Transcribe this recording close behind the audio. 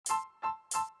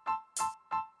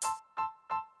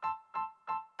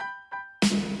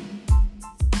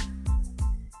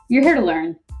You're here to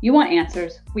learn. You want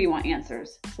answers. We want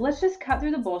answers. So let's just cut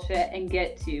through the bullshit and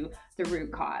get to the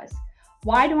root cause.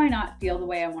 Why do I not feel the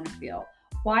way I want to feel?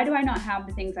 Why do I not have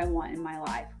the things I want in my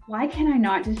life? Why can I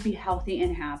not just be healthy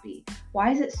and happy?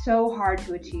 Why is it so hard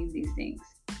to achieve these things?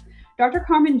 Dr.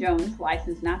 Carmen Jones,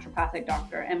 licensed naturopathic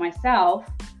doctor, and myself,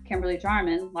 Kimberly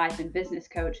Jarman, life and business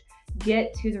coach,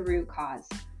 get to the root cause.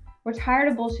 We're tired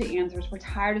of bullshit answers. We're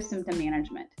tired of symptom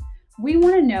management. We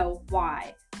want to know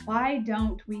why. Why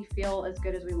don't we feel as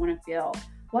good as we want to feel?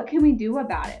 What can we do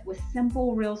about it with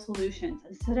simple, real solutions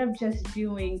instead of just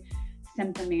doing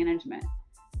symptom management?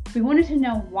 We wanted to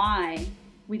know why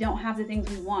we don't have the things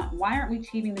we want. Why aren't we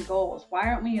achieving the goals? Why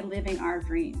aren't we living our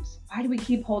dreams? Why do we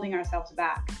keep holding ourselves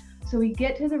back? So we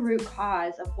get to the root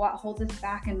cause of what holds us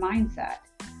back in mindset.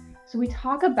 So we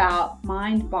talk about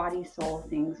mind, body, soul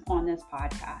things on this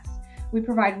podcast. We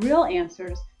provide real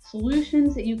answers,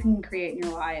 solutions that you can create in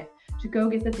your life to go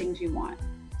get the things you want.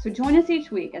 So join us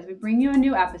each week as we bring you a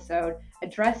new episode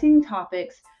addressing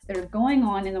topics that are going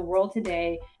on in the world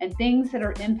today and things that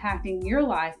are impacting your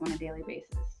life on a daily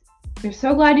basis. We're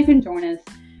so glad you can join us,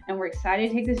 and we're excited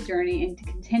to take this journey and to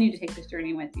continue to take this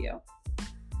journey with you.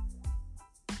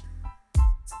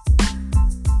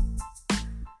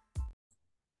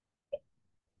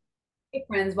 Hey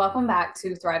friends, welcome back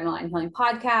to Thrive in Aligned Healing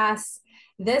Podcast.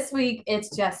 This week,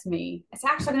 it's just me. It's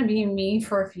actually going to be me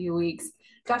for a few weeks.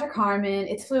 Dr. Carmen,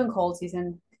 it's flu and cold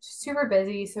season. She's super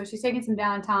busy, so she's taking some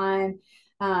downtime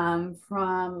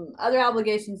from other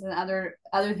obligations and other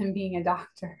than being a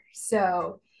doctor.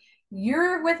 So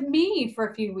you're with me for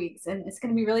a few weeks, and it's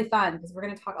going to be really fun because we're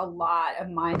going to talk a lot of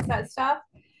mindset stuff,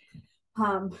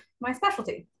 my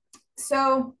specialty.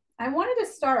 So I wanted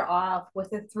to start off with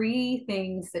the 3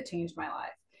 things that changed my life.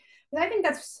 Because I think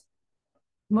that's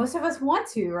most of us want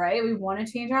to, right? We want to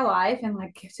change our life and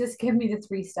just give me the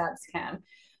 3 steps, Kim.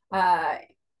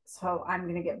 So I'm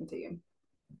going to give them to you.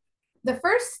 The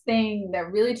first thing that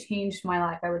really changed my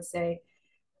life, I would say,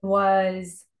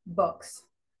 was books.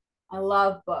 I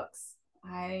love books.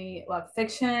 I love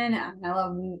fiction and I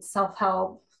love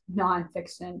self-help,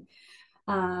 nonfiction.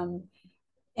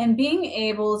 And being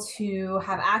able to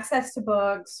have access to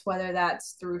books, whether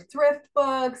that's through thrift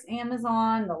books,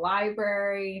 Amazon, the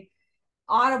library,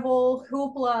 Audible,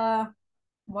 Hoopla,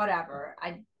 whatever.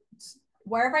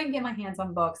 Wherever I can get my hands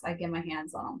on books, I get my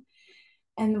hands on them.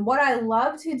 And what I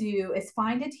love to do is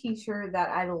find a teacher that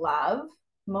I love.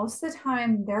 Most of the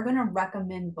time, they're going to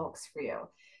recommend books for you.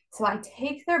 So I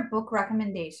take their book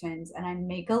recommendations and I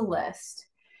make a list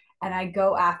and I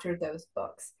go after those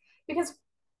books because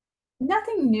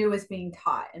nothing new is being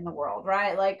taught in the world,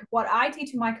 right? Like what I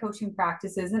teach in my coaching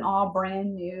practice isn't all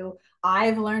brand new.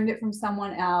 I've learned it from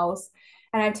someone else.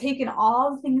 And I've taken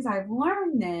all the things I've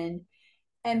learned then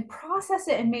and processed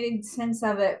it and made sense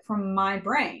of it from my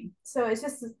brain. So it's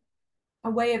just a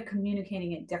way of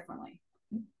communicating it differently.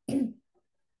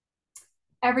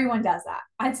 Everyone does that.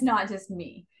 It's not just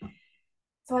me.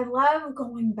 So I love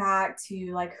going back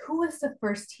to who was the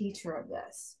first teacher of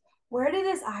this? Where did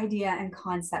this idea and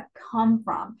concept come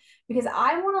from? Because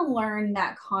I want to learn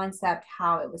that concept,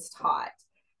 how it was taught.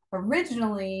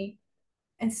 Originally,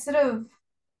 instead of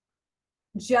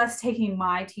just taking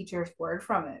my teacher's word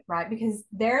from it, right? Because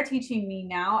they're teaching me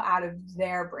now out of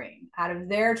their brain, out of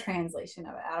their translation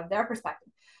of it, out of their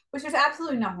perspective, which there's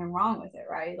absolutely nothing wrong with it,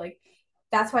 right?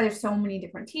 That's why there's so many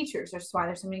different teachers. That's why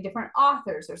there's so many different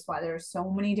authors. That's why there's so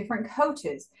many different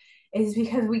coaches, is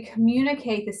because we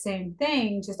communicate the same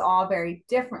thing, just all very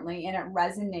differently, and it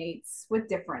resonates with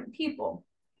different people.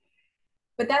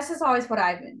 But that's just always what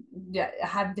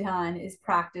have done is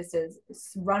practices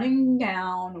running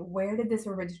down where did this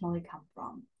originally come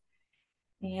from.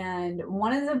 And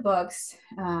one of the books,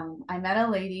 I met a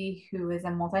lady who is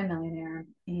a multimillionaire,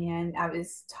 and I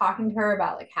was talking to her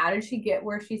about how did she get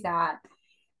where she's at.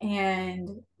 And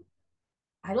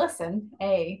I listen.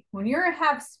 When you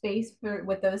have space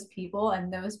with those people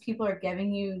and those people are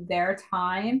giving you their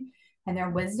time and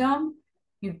their wisdom,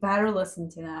 you better listen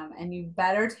to them and you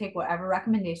better take whatever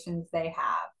recommendations they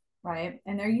have, right?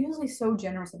 And they're usually so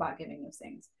generous about giving those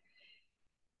things.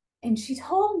 And she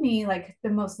told me the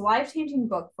most life-changing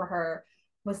book for her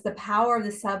was The Power of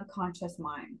the Subconscious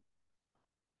Mind.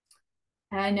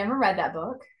 And I never read that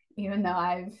book, even though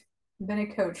I've been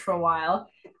a coach for a while.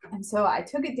 And so I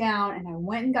took it down and I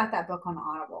went and got that book on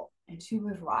Audible. And she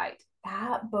was right.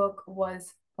 That book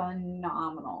was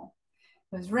phenomenal.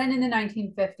 It was written in the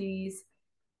 1950s,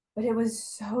 but it was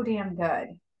so damn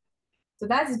good. So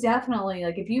that's definitely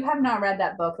if you have not read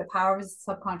that book, The Power of the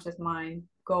Subconscious Mind,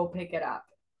 go pick it up.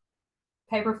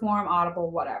 Paper form,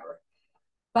 Audible, whatever.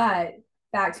 But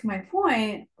back to my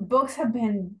point, books have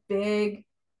been big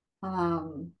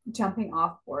jumping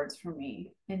off boards for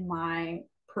me in my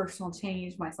personal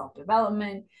change, my self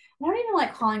development. I don't even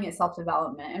like calling it self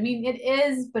development. I mean, it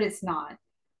is, but it's not.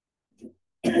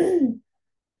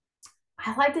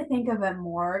 I like to think of it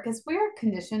more because we're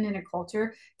conditioned in a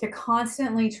culture to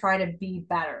constantly try to be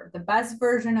better, the best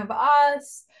version of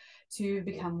us, to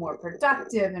become more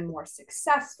productive and more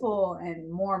successful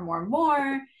and more and more and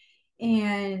more.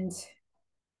 And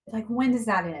like, when does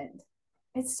that end?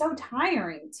 It's so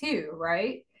tiring too,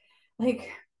 right?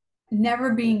 Like,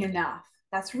 never being enough.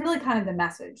 That's really kind of the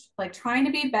message. Like, trying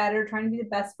to be better, trying to be the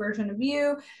best version of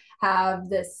you, have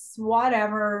this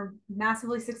whatever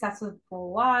massively successful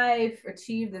life,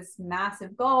 achieve this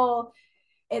massive goal.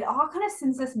 It all kind of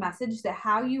sends this message that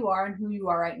how you are and who you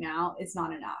are right now is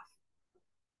not enough.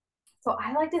 So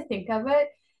I like to think of it,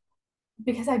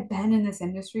 because I've been in this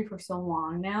industry for so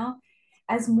long now,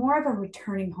 as more of a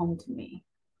returning home to me.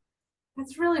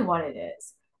 That's really what it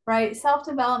is, right? Self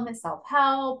development, self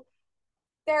help,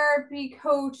 therapy,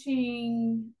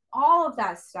 coaching, all of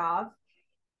that stuff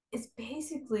is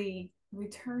basically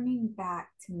returning back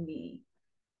to me,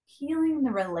 healing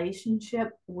the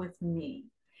relationship with me.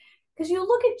 Because you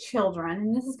look at children,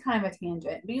 and this is kind of a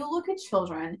tangent, but you look at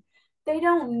children, they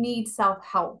don't need self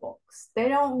help books, they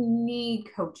don't need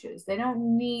coaches, they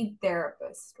don't need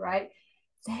therapists, right?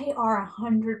 They are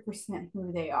 100%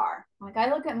 who they are. Like,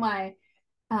 I look at my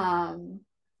um,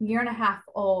 year and a half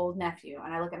old nephew,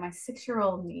 and I look at my 6 year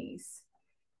old niece,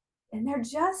 and they're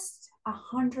just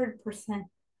 100%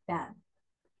 them.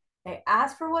 They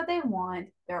ask for what they want.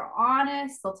 They're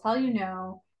honest. They'll tell you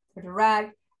no. They're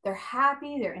direct. They're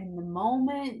happy. They're in the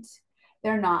moment.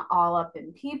 They're not all up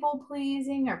in people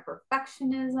pleasing or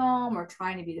perfectionism or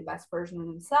trying to be the best version of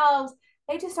themselves.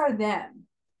 They just are them.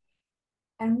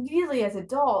 And really, as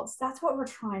adults, that's what we're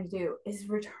trying to do, is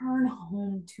return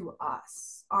home to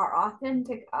us, our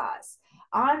authentic us,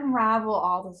 unravel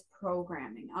all this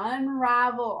programming,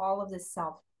 unravel all of this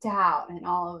self-doubt and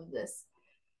all of this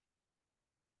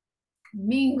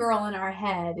mean girl in our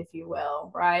head, if you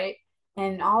will, right?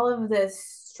 And all of this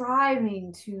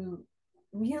striving to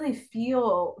really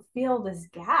feel this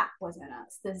gap within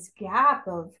us, this gap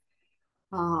of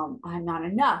I'm not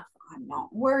enough, I'm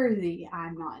not worthy,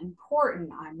 I'm not important,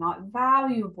 I'm not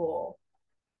valuable,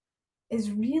 is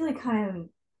really kind of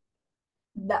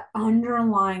the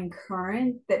underlying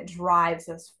current that drives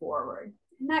us forward.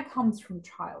 And that comes from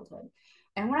childhood.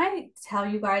 And when I tell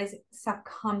you guys stuff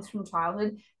comes from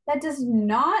childhood, that does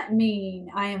not mean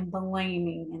I am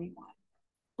blaming anyone.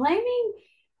 Blaming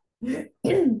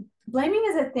blaming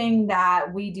is a thing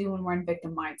that we do when we're in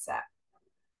victim mindset.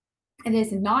 It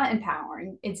is not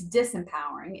empowering, it's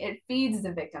disempowering. It feeds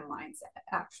the victim mindset,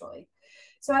 actually.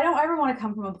 So I don't ever want to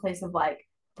come from a place of like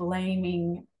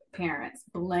blaming parents,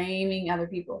 blaming other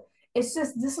people. It's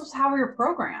just this is how we were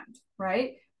programmed,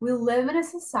 right? We live in a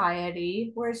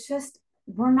society where it's just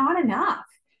we're not enough.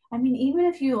 I mean, even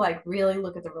if you like really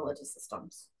look at the religious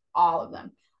systems, all of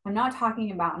them. I'm not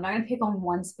talking about, I'm not going to pick on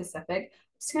one specific,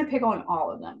 I'm just going to pick on all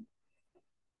of them.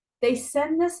 They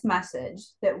send this message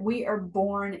that we are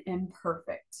born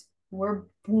imperfect. We're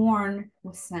born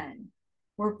with sin.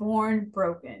 We're born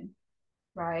broken,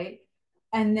 right?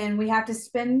 And then we have to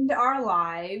spend our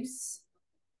lives,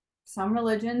 some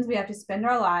religions, we have to spend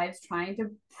our lives trying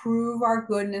to prove our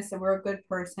goodness, that we're a good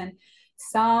person.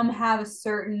 Some have a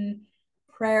certain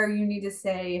prayer you need to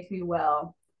say, if you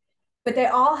will. But they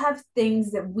all have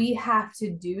things that we have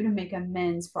to do to make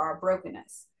amends for our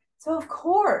brokenness. So of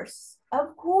course,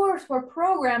 we're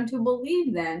programmed to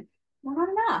believe then we're not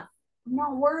enough. I'm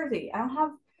not worthy. I'm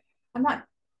not,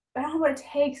 I don't have what it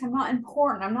takes. I'm not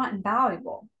important. I'm not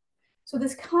invaluable. So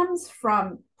this comes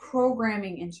from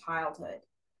programming in childhood,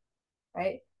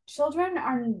 right? Children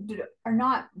are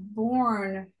not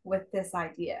born with this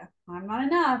idea. I'm not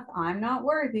enough. I'm not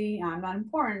worthy. I'm not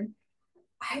important.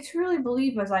 I truly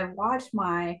believe, as I watch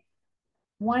my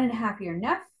 1.5 year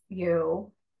nephew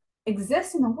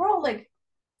exist in the world, like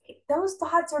those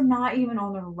thoughts are not even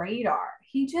on the radar.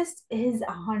 He just is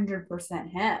 100%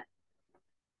 him.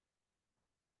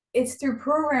 It's through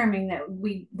programming that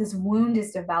this wound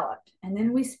is developed, and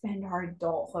then we spend our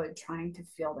adulthood trying to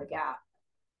fill the gap.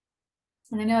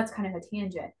 And I know that's kind of a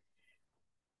tangent,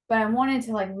 but I wanted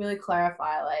to like really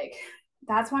clarify, like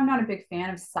that's why I'm not a big fan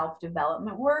of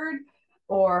self-development word,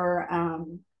 or I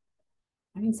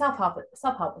mean self-help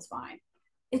is fine.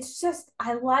 It's just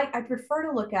I prefer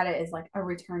to look at it as like a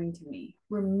returning to me,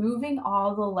 removing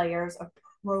all the layers of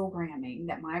programming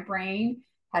that my brain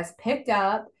has picked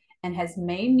up and has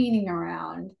made meaning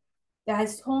around, that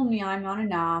has told me I'm not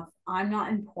enough, I'm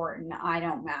not important, I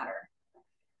don't matter.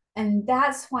 And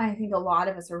that's why I think a lot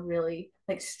of us are really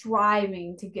like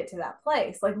striving to get to that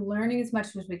place, like learning as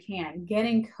much as we can,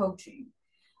 getting coaching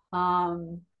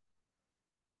um,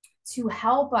 to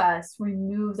help us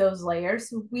remove those layers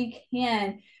so we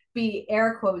can be,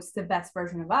 air quotes, the best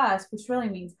version of us, which really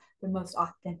means the most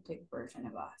authentic version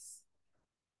of us.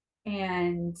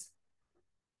 And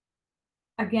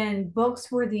again, books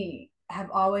have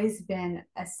always been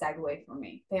a segue for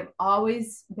me. They've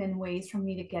always been ways for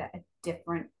me to get a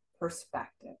different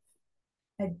perspective,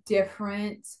 a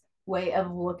different way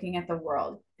of looking at the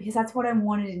world, because that's what I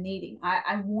wanted and needing.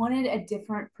 I wanted a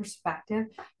different perspective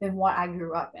than what I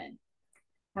grew up in.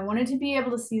 I wanted to be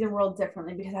able to see the world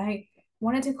differently because I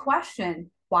wanted to question,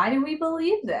 why do we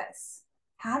believe this?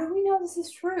 How do we know this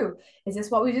is true? Is this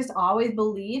what we just always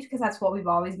believed because that's what we've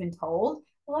always been told?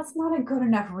 Well, that's not a good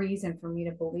enough reason for me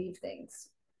to believe things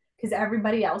because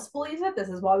everybody else believes it. This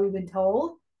is what we've been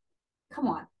told. Come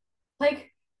on.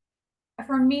 Like,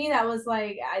 for me, that was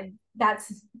like,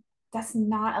 that's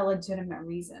not a legitimate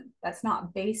reason. That's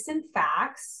not based in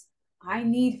facts. I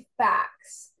need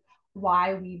facts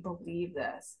why we believe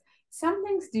this. Some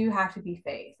things do have to be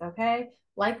faith, okay?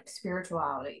 Like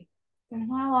spirituality. There's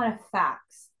not a lot of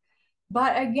facts.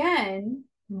 But again,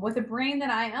 with the brain that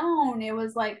I own, it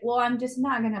was like, well, I'm just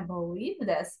not going to believe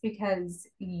this because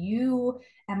you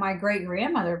and my great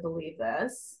grandmother believe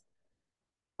this.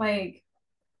 Like,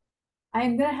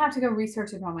 I'm going to have to go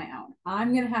research it on my own.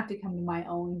 I'm going to have to come to my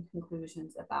own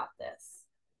conclusions about this.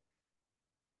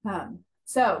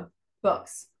 So,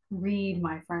 books, read,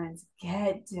 my friends,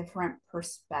 get different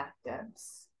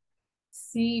perspectives.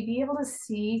 Be able to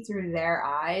see through their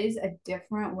eyes a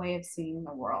different way of seeing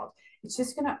the world. It's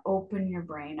just going to open your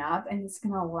brain up and it's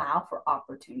going to allow for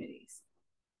opportunities.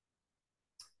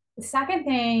 The second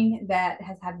thing that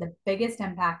has had the biggest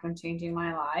impact on changing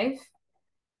my life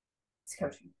is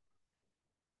coaching.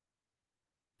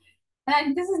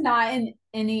 And this is not in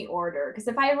any order, because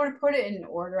if I were to put it in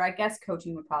order, I guess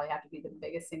coaching would probably have to be the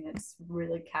biggest thing that's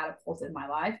really catapulted my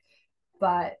life.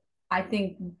 But I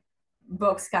think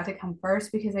books got to come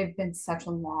first because they've been such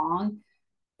a long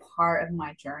part of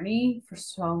my journey for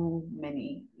so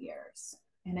many years.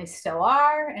 And they still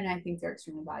are. And I think they're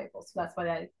extremely valuable. So that's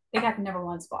why they got the number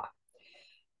one spot.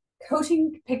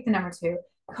 Coaching picked the number two.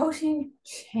 Coaching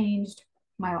changed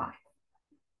my life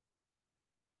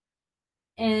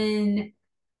in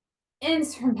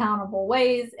insurmountable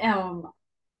ways.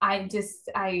 I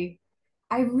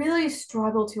really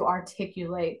struggle to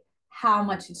articulate how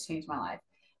much it's changed my life.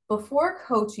 Before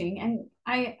coaching, and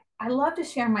I love to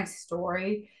share my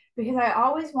story because I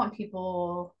always want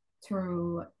people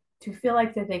to feel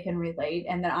like that they can relate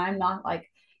and that I'm not like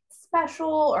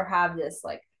special or have this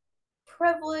like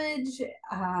privilege,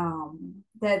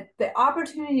 that the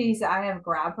opportunities that I have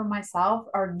grabbed for myself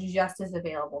are just as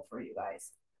available for you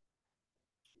guys.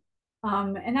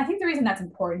 And I think the reason that's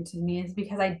important to me is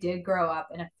because I did grow up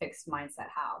in a fixed mindset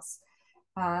house.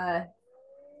 Uh,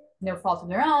 no fault of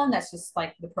their own. That's just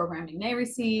like the programming they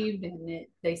received, and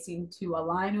they seemed to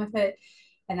align with it.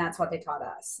 And that's what they taught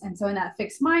us. And so in that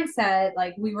fixed mindset,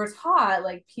 like we were taught,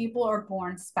 like people are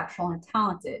born special and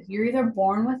talented. You're either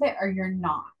born with it or you're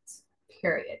not,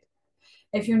 period.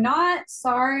 If you're not,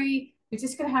 sorry, you're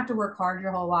just going to have to work hard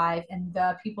your whole life. And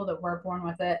the people that were born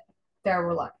with it, they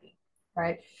were lucky,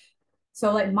 right?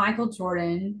 So like Michael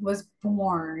Jordan was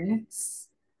born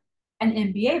an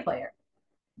NBA player.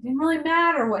 It didn't really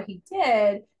matter what he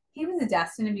did. He was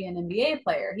destined to be an NBA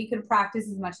player. He could practice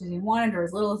as much as he wanted or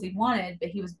as little as he wanted, but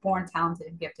he was born talented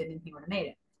and gifted and he would have made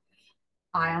it.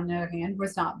 I, on the other hand,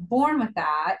 was not born with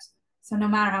that. So no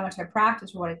matter how much I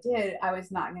practiced or what I did, I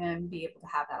was not going to be able to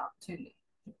have that opportunity.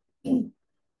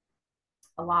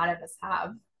 A lot of us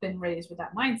have been raised with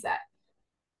that mindset.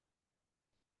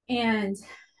 And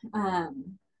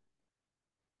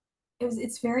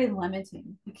it's very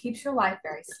limiting. It keeps your life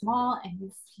very small and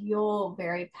you feel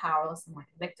very powerless and like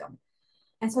a victim.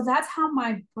 And so that's how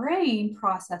my brain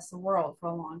processed the world for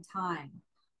a long time.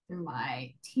 Through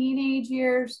my teenage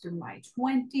years, through my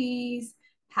 20s,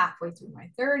 halfway through my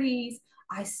 30s,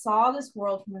 I saw this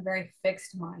world from a very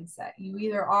fixed mindset. You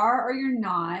either are or you're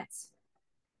not,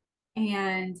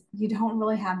 and you don't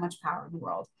really have much power in the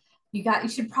world. You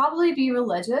should probably be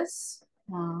religious.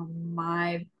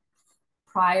 My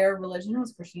prior religion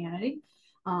was Christianity,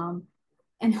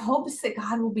 in hopes that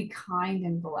God will be kind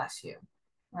and bless you,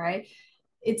 right?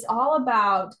 It's all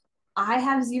about, I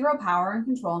have zero power and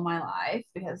control in my life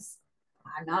because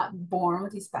I'm not born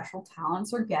with these special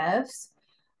talents or gifts.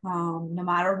 No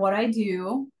matter what I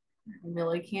do, I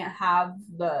really can't have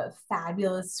the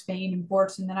fabulous fame and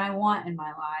fortune that I want in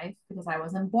my life because I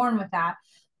wasn't born with that.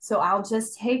 So I'll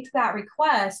just take that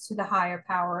request to the higher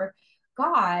power,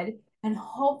 God, and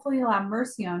hopefully he'll have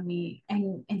mercy on me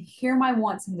and hear my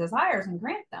wants and desires and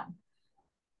grant them.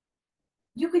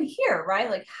 You can hear, right?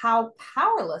 Like how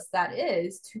powerless that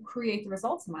is to create the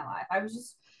results in my life. I was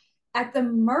just at the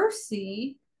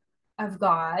mercy of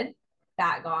God,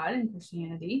 that God in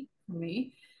Christianity for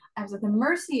me. I was at the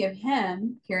mercy of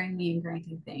him hearing me and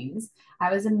granting things.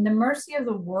 I was in the mercy of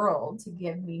the world to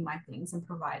give me my things and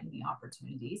provide me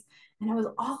opportunities. And I was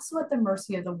also at the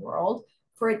mercy of the world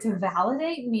for it to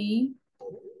validate me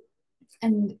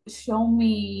and show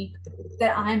me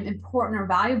that I'm important or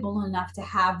valuable enough to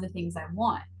have the things I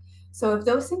want. So if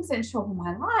those things didn't show up in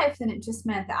my life, then it just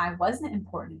meant that I wasn't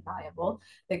important and valuable,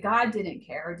 that God didn't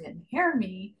care or didn't hear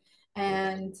me.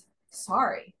 And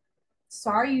sorry,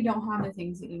 sorry, you don't have the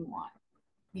things that you want.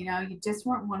 You know, you just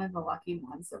weren't one of the lucky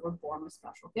ones that were born with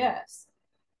special gifts.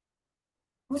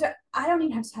 Which I don't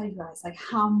even have to tell you guys like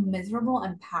how miserable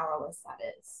and powerless that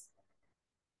is.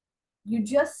 You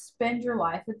just spend your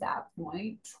life at that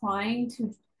point trying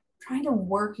to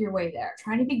work your way there,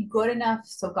 trying to be good enough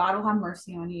so God will have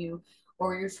mercy on you,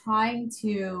 or you're trying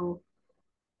to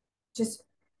just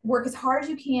work as hard as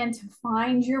you can to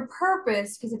find your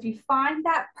purpose, because if you find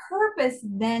that purpose,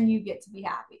 then you get to be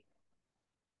happy.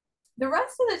 The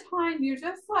rest of the time, you're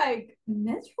just like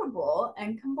miserable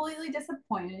and completely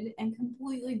disappointed and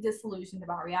completely disillusioned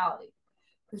about reality.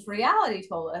 Because reality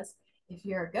told us if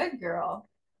you're a good girl,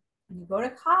 and you go to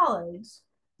college,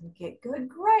 you get good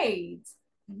grades,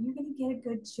 and you're going to get a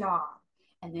good job.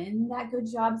 And then that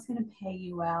good job is going to pay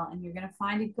you well, and you're going to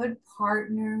find a good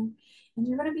partner, and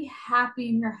you're going to be happy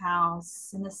in your house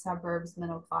in the suburbs,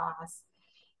 middle class.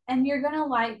 And you're going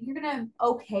to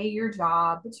okay your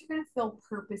job, but you're going to feel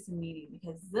purpose and meaning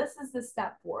because this is the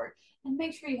step forward. And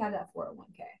make sure you have that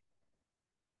 401k.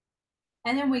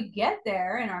 And then we get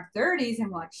there in our 30s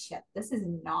and we're like, shit, this is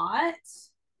not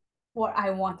what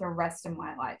I want the rest of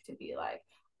my life to be like.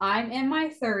 I'm in my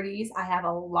 30s. I have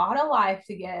a lot of life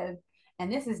to give.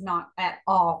 And this is not at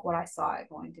all what I saw it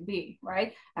going to be,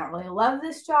 right? I don't really love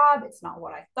this job. It's not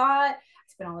what I thought. I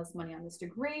spent all this money on this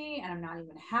degree and I'm not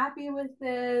even happy with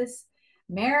this.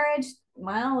 Marriage,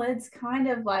 well, it's kind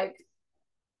of like,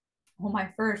 well, my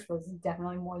first was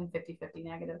definitely more than 50-50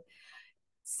 negative.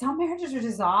 Some marriages are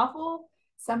just awful.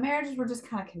 Some marriages we're just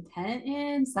kind of content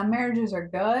in. Some marriages are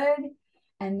good.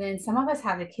 And then some of us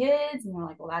have the kids and we're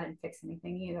like, well, that didn't fix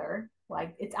anything either.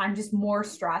 Like I'm just more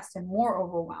stressed and more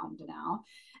overwhelmed now.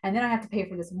 And then I have to pay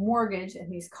for this mortgage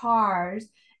and these cars.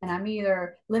 And I'm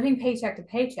either living paycheck to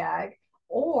paycheck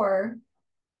or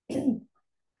I'm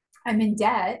in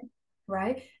debt,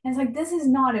 right? And it's like, this is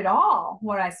not at all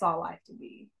what I saw life to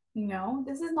be. You know,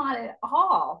 this is not at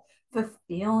all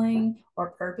fulfilling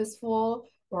or purposeful,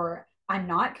 or I'm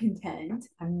not content.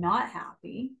 I'm not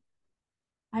happy.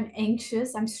 I'm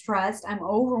anxious. I'm stressed. I'm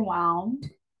overwhelmed.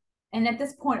 And at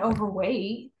this point,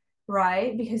 overweight,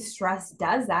 right? Because stress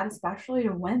does that, especially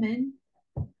to women.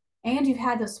 And you've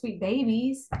had those sweet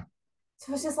babies.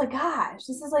 So it's just like, gosh,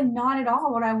 this is like not at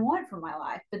all what I want for my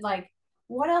life. But like,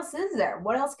 what else is there?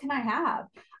 What else can I have?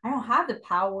 I don't have the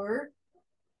power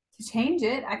to change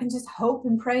it. I can just hope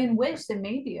and pray and wish that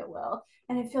maybe it will.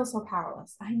 And it feels so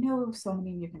powerless. I know so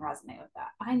many of you can resonate with that.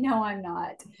 I know I'm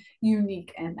not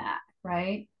unique in that,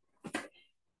 right?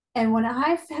 And when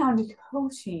I found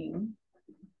coaching,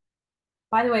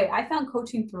 by the way, I found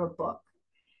coaching through a book.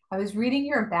 I was reading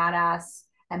You're a Badass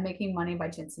and Making Money by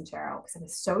Jen Sincero because I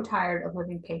was so tired of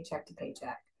living paycheck to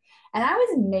paycheck. And I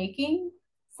was making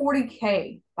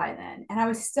 40K by then, and I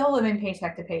was still living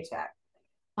paycheck to paycheck.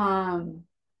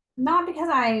 Not because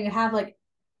I have like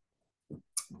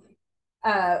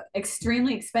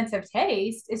extremely expensive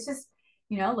taste. It's just,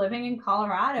 you know, living in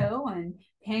Colorado and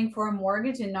paying for a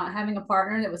mortgage and not having a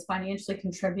partner that was financially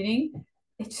contributing.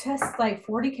 It's just like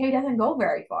 40K doesn't go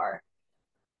very far.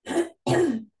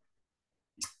 And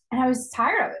I was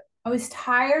tired of it. I was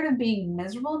tired of being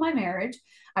miserable in my marriage.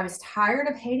 I was tired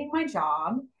of hating my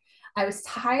job. I was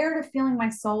tired of feeling my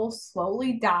soul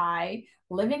slowly die,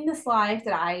 living this life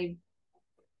that I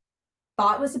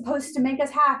thought was supposed to make us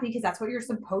happy because that's what you're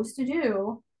supposed to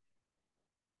do.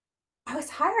 I was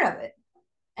tired of it.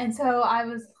 And so I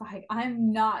was like,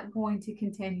 I'm not going to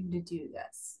continue to do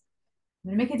this. I'm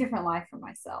going to make a different life for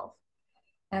myself.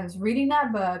 And I was reading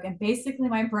that book, and basically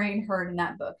my brain heard in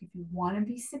that book, if you want to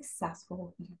be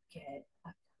successful, you get a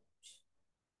coach.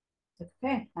 Like,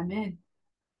 okay, I'm in.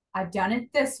 I've done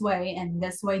it this way, and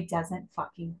this way doesn't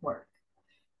fucking work.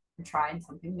 I'm trying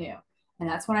something new. And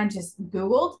that's when I just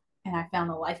Googled and I found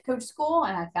the life coach school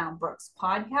and I found Brooke's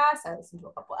podcast. I listened to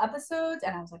a couple episodes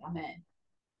and I was like, I'm in.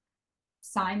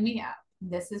 Sign me up.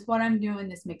 This is what I'm doing.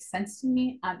 This makes sense to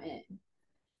me. I'm in.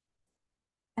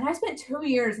 And I spent 2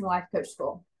 years in life coach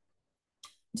school,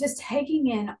 just taking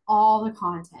in all the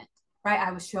content, right?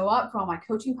 I would show up for all my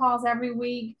coaching calls every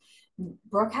week.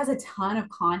 Brooke has a ton of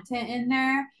content in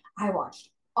there. I watched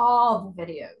all the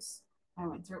videos. I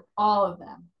went through all of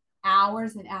them,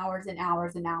 hours and hours and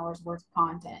hours and hours worth of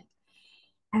content.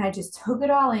 And I just took it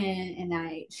all in and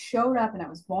I showed up and I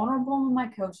was vulnerable in my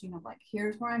coaching. I'm like,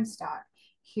 here's where I'm stuck.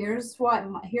 Here's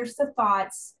the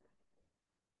thoughts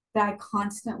that I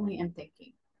constantly am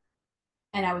thinking.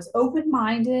 And I was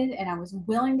open-minded and I was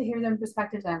willing to hear their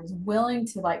perspectives. And I was willing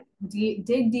to like dig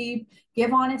deep,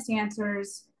 give honest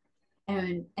answers,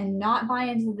 and not buy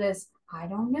into this. I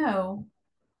don't know.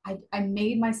 I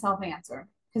made myself answer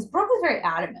because Brooke was very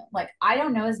adamant. Like, I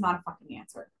don't know is not a fucking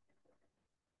answer.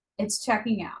 It's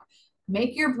checking out.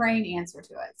 Make your brain answer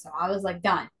to it. So I was like,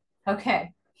 done.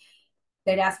 Okay.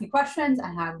 They'd ask me questions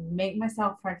and I would make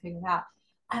myself try to figure it out.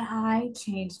 And I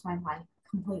changed my life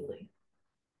completely.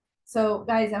 So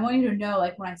guys, I want you to know,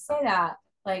 like when I say that,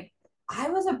 like I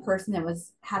was a person that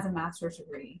has a master's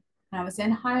degree and I was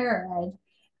in higher ed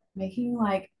making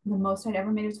like the most I'd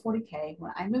ever made was 40K.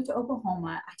 When I moved to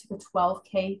Oklahoma, I took a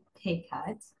 12K pay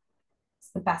cut.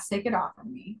 It's the best they could offer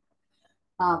me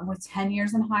with 10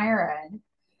 years in higher ed.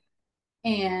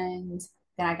 And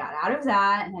then I got out of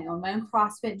that and I owned my own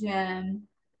CrossFit gym.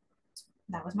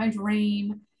 That was my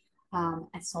dream.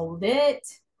 I sold it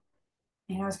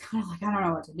and I was kind of like, I don't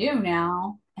know what to do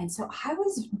now. And so I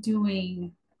was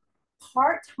doing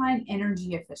part-time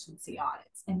energy efficiency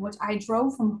audits in which I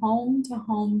drove from home to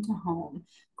home to home,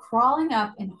 crawling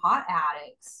up in hot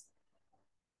attics,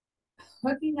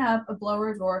 hooking up a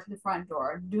blower door to the front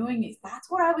door, doing these. That's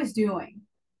what I was doing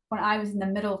when I was in the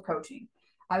middle of coaching.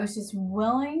 I was just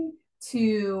willing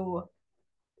to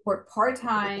work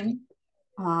part-time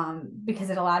because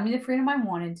it allowed me the freedom I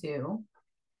wanted to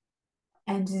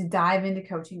and just dive into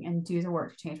coaching and do the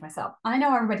work to change myself. I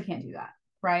know everybody can't do that,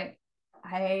 right?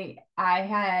 I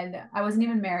wasn't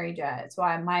even married yet. So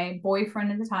my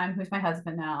boyfriend at the time, who's my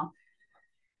husband now,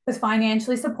 was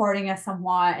financially supporting us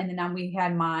somewhat. And then we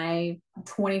had my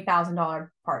 $20,000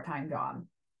 part-time job.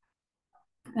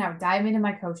 And I would dive into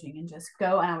my coaching and just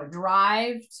go, and I would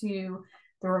drive to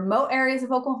the remote areas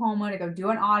of Oklahoma to go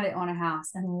do an audit on a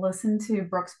house and listen to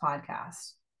Brooke's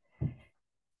podcast.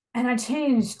 And I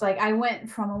changed. Like I went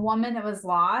from a woman that was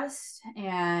lost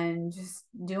and just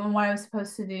doing what I was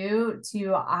supposed to do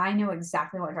to I know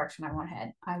exactly what direction I want to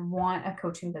head. I want a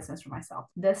coaching business for myself.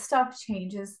 This stuff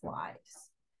changes lives.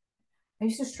 I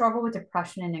used to struggle with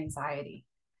depression and anxiety.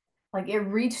 Like it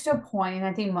reached a point, and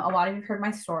I think a lot of you heard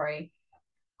my story.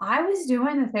 I was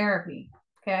doing the therapy.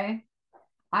 Okay.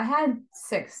 I had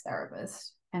 6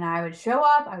 therapists, and I would show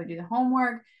up, I would do the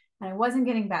homework, and I wasn't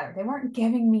getting better. They weren't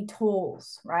giving me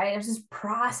tools, right? I was just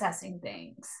processing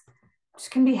things, which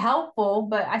can be helpful,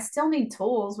 but I still need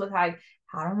tools with like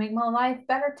how to make my life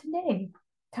better today,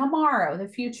 tomorrow, the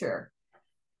future.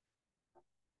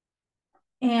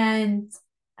 And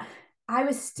I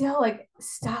was still like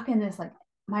stuck in this, like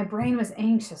my brain was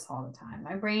anxious all the time.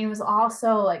 My brain was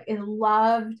also like, it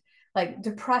loved like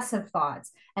depressive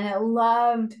thoughts, and it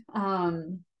loved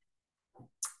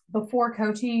before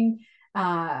coaching,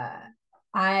 uh,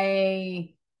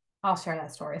 I'll share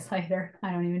that story later.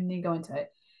 I don't even need to go into it.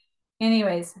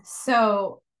 Anyways,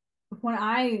 so when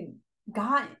I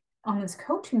got on this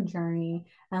coaching journey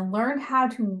and learned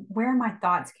where my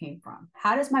thoughts came from,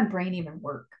 how does my brain even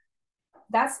work?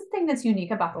 That's the thing that's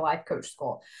unique about the life coach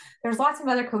school. There's lots of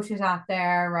other coaches out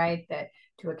there, right, that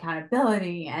do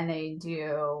accountability and they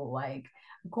do like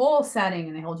goal setting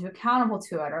and they hold you accountable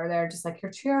to it, or they're just like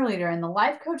your cheerleader. And the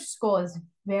life coach school is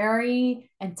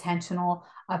very intentional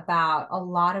about a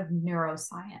lot of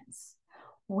neuroscience.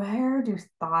 Where do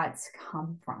thoughts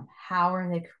come from? How are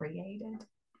they created?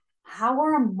 How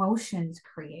are emotions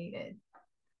created?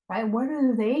 Right? Where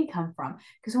do they come from?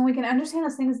 Because when we can understand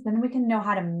those things, then we can know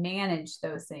how to manage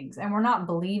those things. And we're not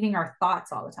believing our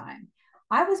thoughts all the time.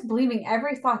 I was believing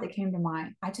every thought that came to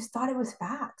mind. I just thought it was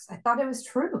facts. I thought it was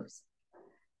truth.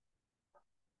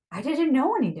 I didn't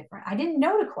know any different. I didn't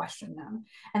know to question them.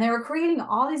 And they were creating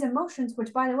all these emotions,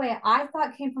 which, by the way, I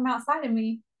thought came from outside of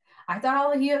me. I thought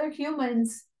all the other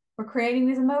humans were creating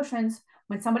these emotions.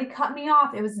 When somebody cut me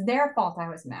off, it was their fault I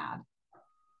was mad.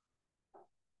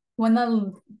 When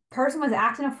the person was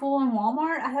acting a fool in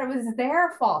Walmart, I thought it was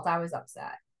their fault I was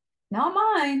upset. Not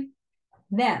mine.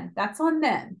 Them. That's on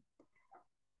them.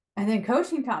 And then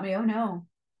coaching taught me, oh no,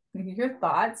 your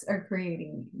thoughts are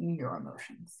creating your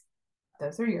emotions.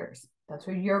 Those are yours. Those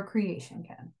are your creation,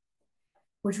 Ken.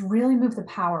 Which really moved the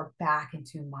power back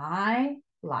into my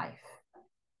life.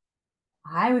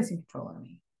 I was in control of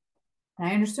me. And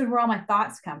I understood where all my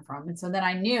thoughts come from. And so then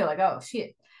I knew, like, oh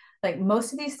shit, like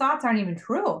most of these thoughts aren't even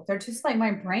true. They're just like my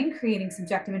brain creating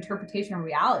subjective interpretation of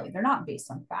reality. They're not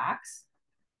based on facts.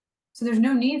 So there's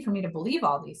no need for me to believe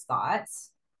all these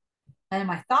thoughts. And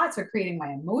my thoughts are creating my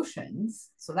emotions.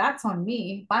 So that's on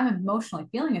me. If I'm emotionally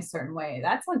feeling a certain way,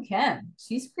 that's on Kim.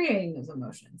 She's creating those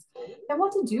emotions. And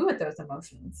what to do with those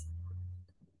emotions.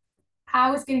 How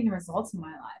I was getting the results in my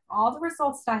life. All the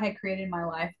results that I had created in my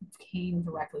life came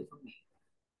directly from me.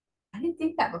 I didn't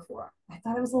think that before. I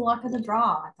thought it was the luck of the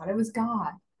draw. I thought it was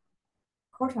God.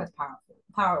 Of course, I was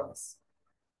powerless.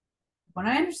 When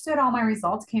I understood all my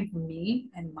results came from me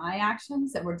and my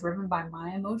actions that were driven by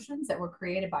my emotions, that were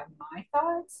created by my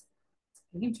thoughts, it's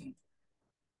a game changer.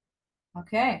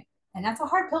 Okay. And that's a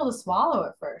hard pill to swallow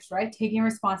at first, right? Taking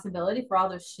responsibility for all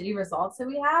those shitty results that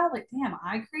we have. Like, damn,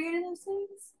 I created those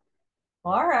things.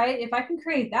 Well, all right. If I can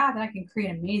create that, then I can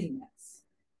create amazingness.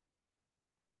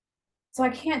 So I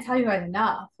can't tell you guys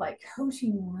enough. Like,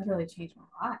 coaching literally changed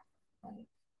my life. Like,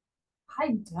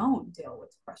 I don't deal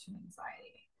with depression and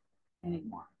anxiety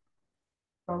anymore.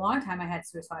 For a long time, I had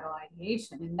suicidal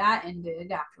ideation, and that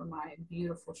ended after my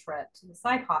beautiful trip to the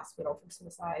psych hospital for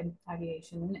suicide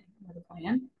ideation with a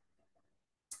plan.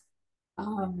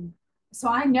 Um, so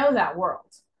I know that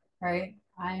world, right?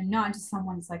 I'm not just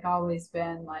someone that's like always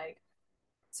been like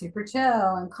super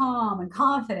chill and calm and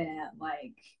confident.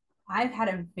 Like I've had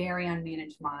a very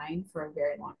unmanaged mind for a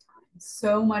very long time.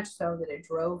 So much so that it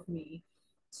drove me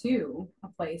to a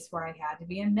place where I had to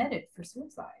be admitted for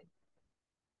suicide.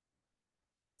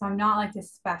 So I'm not like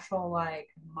this special like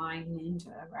mind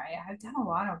ninja, right? I've done a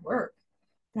lot of work,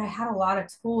 but I had a lot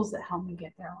of tools that helped me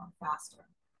get there a lot faster.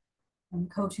 And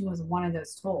coaching was one of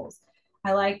those tools.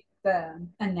 I like the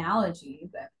analogy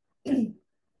that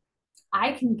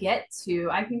I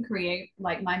can create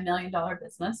like my $1 million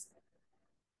business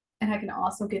and I can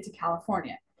also get to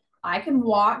California. I can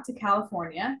walk to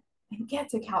California and get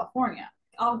to California.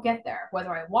 I'll get there,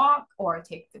 whether I walk or I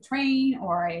take the train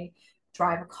or I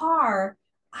drive a car,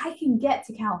 I can get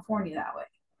to California that way.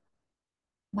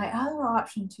 My other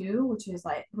option too, which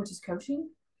is coaching,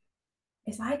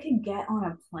 is I can get on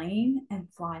a plane and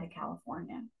fly to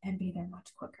California and be there much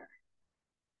quicker.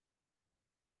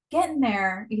 Getting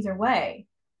there either way,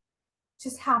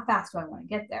 just how fast do I want to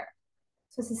get there?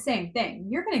 So it's the same thing.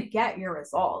 You're going to get your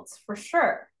results for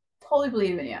sure. Totally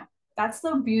believe in you. That's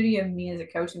the beauty of me as a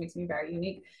coach. It makes me very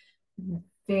unique,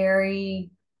 very,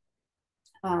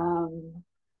 um,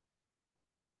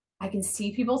 I can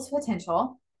see people's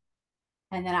potential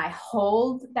and then I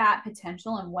hold that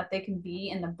potential and what they can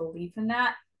be and the belief in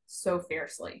that so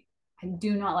fiercely. I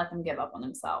do not let them give up on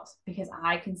themselves because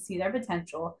I can see their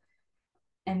potential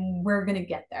and we're going to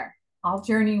get there. I'll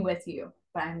journey with you,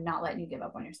 but I'm not letting you give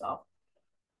up on yourself.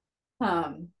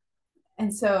 Um,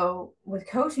 and so with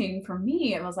coaching for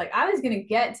me, it was like I was going to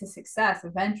get to success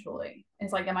eventually.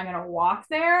 It's like, am I going to walk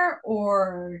there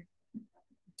or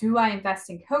do I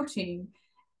invest in coaching,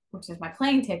 which is my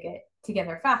plane ticket to get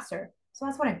there faster? So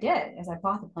that's what I did is I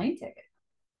bought the plane ticket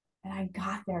and I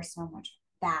got there so much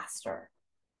faster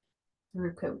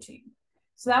through coaching.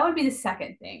 So that would be the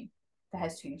second thing that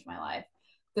has changed my life.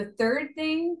 The third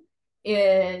thing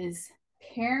is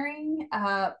pairing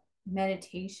up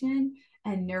meditation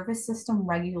and nervous system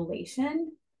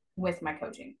regulation with my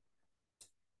coaching.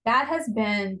 That has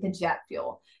been the jet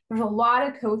fuel. There's a lot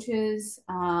of coaches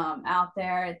out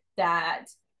there that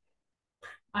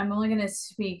I'm only going to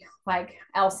speak like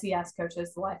LCS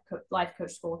coaches, life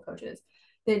coach school coaches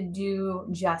that do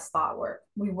just thought work.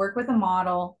 We work with a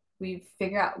model. We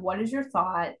figure out what is your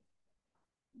thought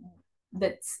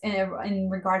that's in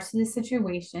regards to the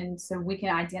situation, so we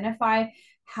can identify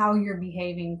how you're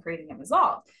behaving, creating a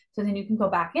result. So then you can go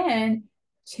back in,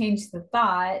 change the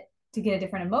thought to get a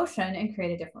different emotion and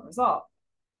create a different result.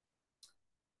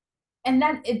 And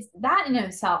then it's that in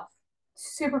itself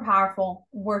super powerful,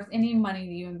 worth any money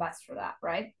that you invest for that,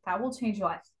 right? That will change your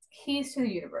life. Keys to the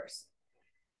universe.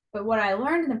 But what I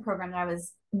learned in the program that I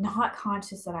was not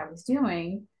conscious that I was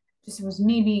doing, just it was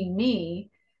me being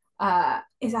me,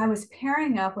 is I was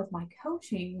pairing up with my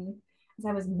coaching as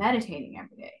I was meditating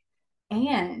every day.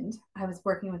 And I was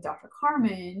working with Dr.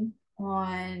 Carmen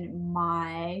on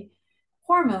my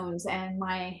hormones and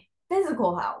my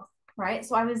physical health, right?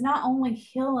 So I was not only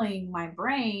healing my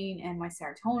brain and my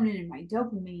serotonin and my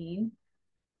dopamine,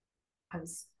 I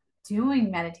was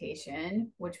doing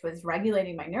meditation, which was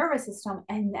regulating my nervous system,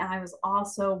 and I was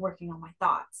also working on my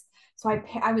thoughts. So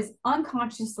I was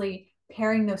unconsciously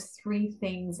pairing those three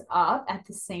things up at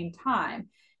the same time,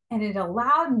 and it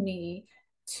allowed me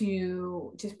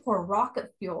to just pour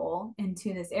rocket fuel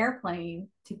into this airplane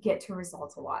to get to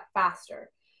results a lot faster.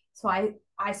 So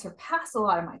I surpassed a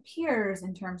lot of my peers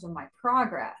in terms of my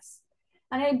progress.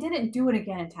 And I didn't do it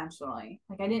again intentionally.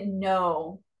 Like I didn't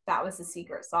know that was the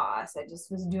secret sauce. I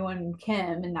just was doing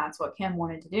Kim, and that's what Kim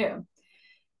wanted to do.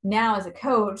 Now as a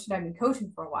coach, and I've been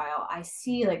coaching for a while, I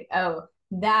see like, oh,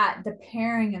 that the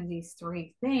pairing of these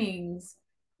three things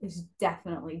is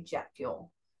definitely jet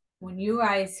fuel. When you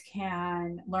guys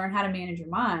can learn how to manage your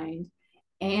mind,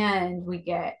 and we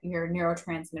get your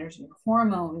neurotransmitters and your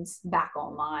hormones back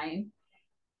online,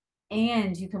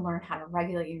 and you can learn how to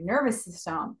regulate your nervous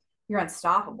system, you're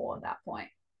unstoppable at that point,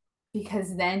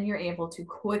 because then you're able to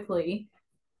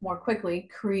more quickly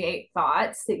create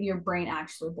thoughts that your brain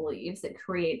actually believes, that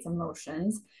creates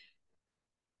emotions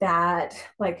that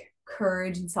like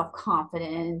courage and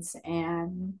self-confidence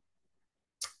and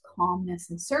calmness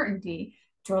and certainty,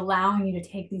 to allowing you to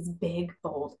take these big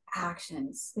bold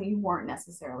actions that you weren't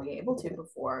necessarily able to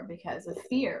before because of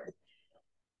fear.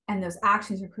 And those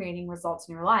actions are creating results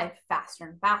in your life faster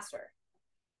and faster.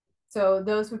 So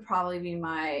those would probably be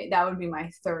that would be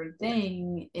my third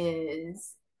thing,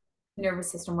 is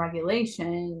nervous system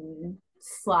regulation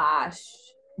slash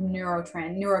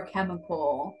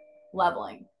neurochemical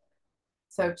leveling.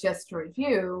 So just to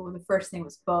review, the first thing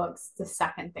was books. The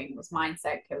second thing was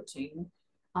mindset coaching.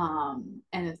 And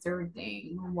the third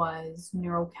thing was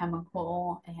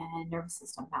neurochemical and nervous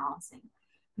system balancing.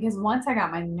 Because once I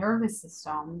got my nervous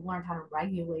system, learned how to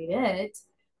regulate it,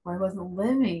 where I wasn't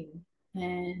living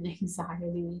in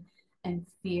anxiety and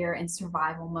fear and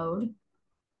survival mode.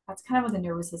 That's kind of what the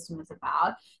nervous system is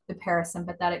about. The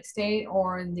parasympathetic state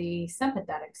or the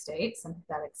sympathetic state.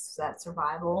 Sympathetic is that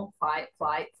survival, fight,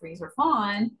 flight, freeze, or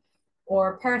fawn,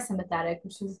 or parasympathetic,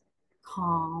 which is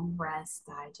calm, rest,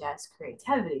 digest,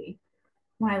 creativity.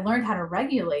 When I learned how to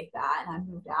regulate that and I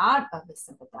moved out of the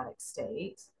sympathetic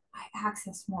state, I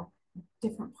accessed more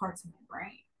different parts of my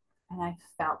brain, and I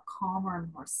felt calmer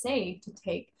and more safe to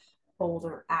take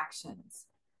bolder actions.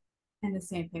 And the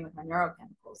same thing with my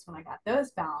neurochemicals. When I got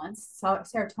those balanced, so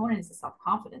serotonin is a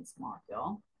self-confidence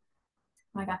molecule.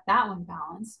 When I got that one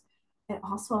balanced, it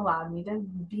also allowed me to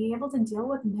be able to deal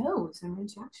with no's and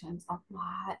rejections a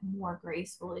lot more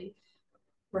gracefully,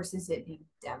 versus it being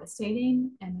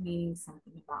devastating and meaning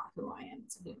something about who I am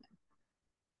as a human.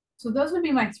 So those would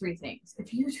be my three things.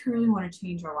 If you truly want to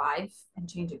change your life and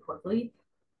change it quickly,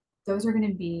 those are going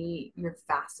to be your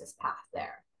fastest path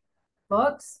there.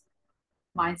 Books,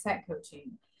 mindset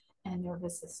coaching, and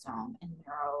nervous system and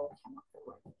neurochemical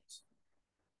regulation.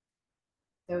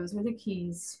 Those are the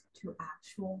keys to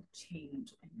actual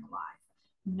change in your life,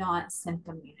 not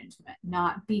symptom management,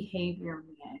 not behavior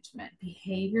management.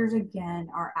 Behaviors, again,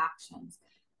 are actions.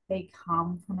 They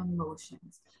come from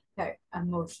emotions. That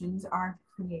emotions are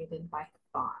created by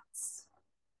thoughts.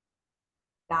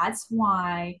 That's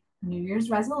why New Year's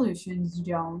resolutions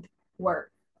don't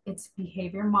work. It's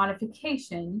behavior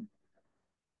modification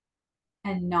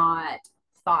and not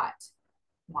thought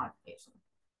modification.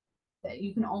 That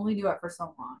you can only do it for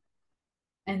so long.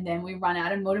 And then we run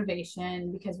out of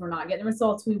motivation because we're not getting the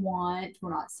results we want.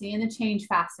 We're not seeing the change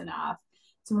fast enough.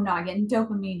 So we're not getting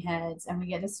dopamine hits, and we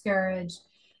get discouraged,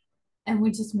 and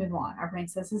we just move on. Our brain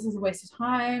says this is a waste of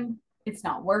time. It's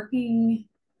not working.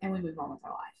 And we move on with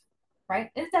our life. Right?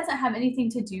 It doesn't have anything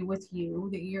to do with you,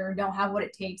 that you don't have what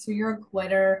it takes, or you're a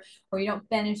quitter, or you don't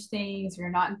finish things, or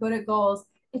you're not good at goals.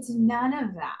 It's none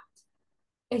of that.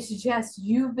 It's just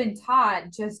you've been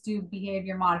taught, just do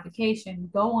behavior modification,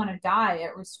 go on a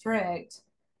diet, restrict.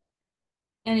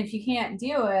 And if you can't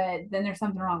do it, then there's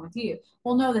something wrong with you.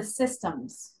 Well, no, the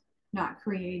system's not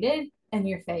created in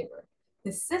your favor.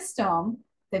 The system,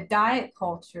 the diet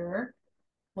culture,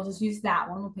 we'll just use that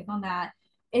one, we'll pick on that,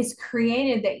 is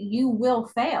created that you will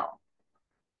fail.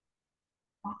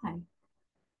 Why?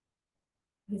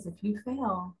 Because if you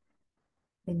fail,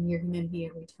 then you're going to be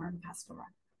a return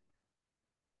customer.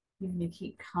 You're going to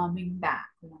keep coming back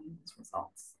wanting these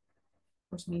results,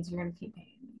 which means you're going to keep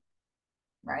paying me,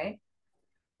 right?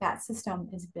 That system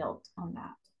is built on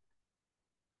that.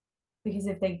 Because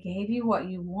if they gave you what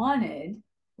you wanted,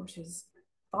 which is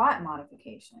thought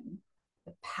modification,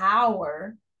 the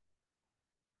power,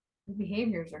 the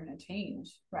behaviors are going to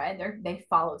change, right? They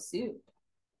follow suit.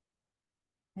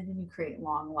 And then you create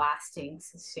long lasting,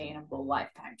 sustainable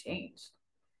lifetime change.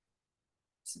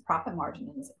 So the profit margin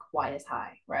isn't quite as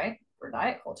high, right? For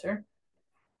diet culture.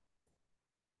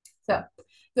 So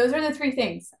those are the three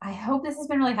things. I hope this has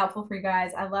been really helpful for you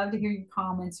guys. I love to hear your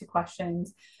comments, your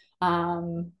questions,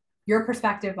 your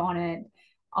perspective on it.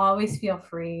 Always feel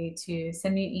free to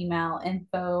send me an email,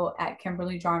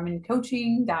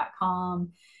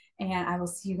 info@KimberlyJarmanCoaching.com. And I will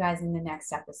see you guys in the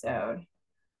next episode.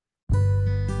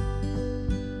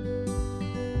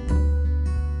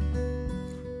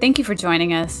 Thank you for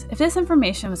joining us. If this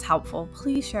information was helpful,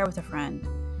 please share with a friend.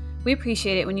 We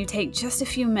appreciate it when you take just a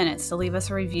few minutes to leave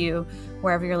us a review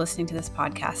wherever you're listening to this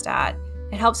podcast at.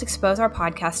 It helps expose our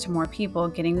podcast to more people,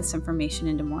 getting this information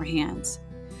into more hands.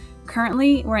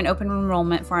 Currently, we're in open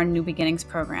enrollment for our New Beginnings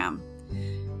program.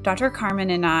 Dr.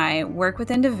 Carmen and I work with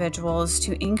individuals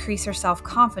to increase their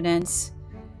self-confidence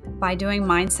by doing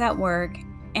mindset work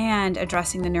and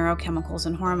addressing the neurochemicals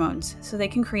and hormones so they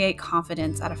can create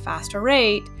confidence at a faster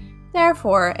rate,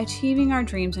 therefore achieving our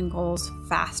dreams and goals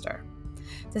faster.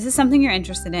 If this is something you're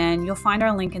interested in, you'll find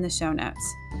our link in the show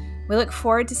notes. We look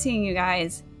forward to seeing you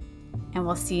guys, and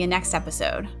we'll see you next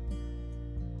episode.